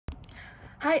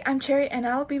Hi, I'm Cherie, and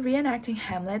I'll be reenacting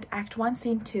Hamlet, Act 1,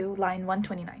 Scene 2, line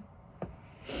 129.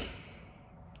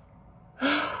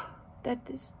 That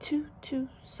this too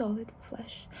solid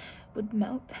flesh would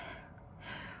melt,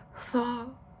 thaw,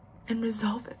 and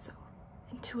resolve itself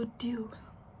into a dew,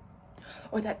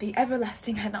 or that the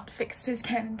everlasting had not fixed his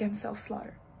cannon against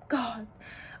self-slaughter. God,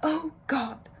 oh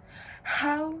God,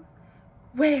 how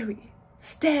weary,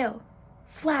 stale,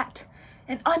 flat,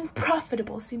 and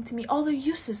unprofitable seem to me all the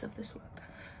uses of this world.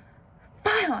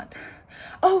 Fie on't!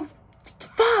 Oh,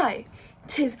 fie!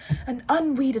 'Tis an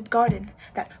unweeded garden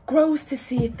that grows to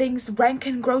see things rank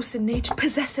and gross in nature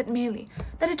possess it merely,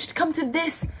 that it should come to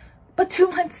this, but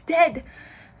 2 months dead.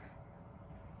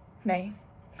 Nay,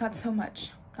 not so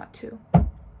much, not 2.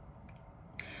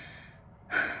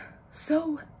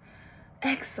 So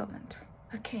excellent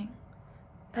a king,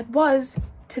 that was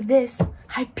to this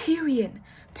Hyperion,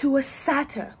 to a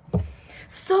satyr,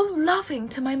 so loving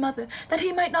to my mother that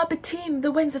he might not beteem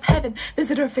the winds of heaven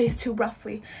visit her face too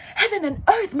roughly. Heaven and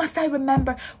earth must I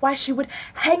remember why she would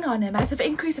hang on him as if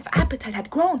increase of appetite had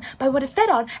grown by what it fed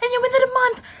on, and yet within a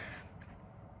month.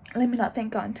 Let me not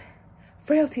think on't.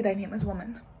 Frailty thy name is,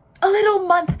 woman. A little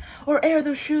month, or ere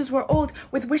those shoes were old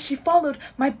with which she followed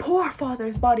my poor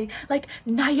father's body, like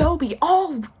Niobe,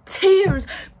 all tears.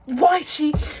 Why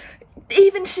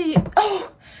even she,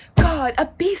 oh God, a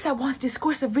beast that wants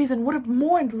discourse of reason would have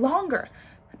mourned longer,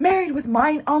 married with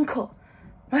mine uncle,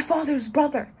 my father's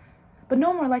brother, but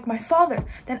no more like my father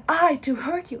than I to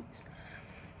Hercules.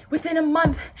 Within a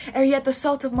month, ere yet the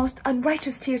salt of most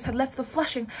unrighteous tears had left the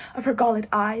flushing of her galled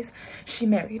eyes, she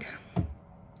married.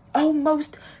 O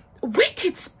most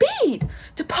wicked speed,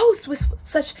 to post with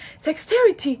such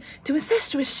dexterity to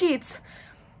incestuous sheets!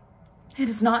 It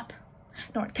is not,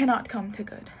 nor it cannot come to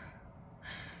good,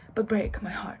 but break my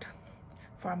heart,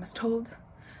 for I must hold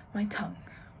my tongue.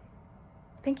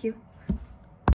 Thank you.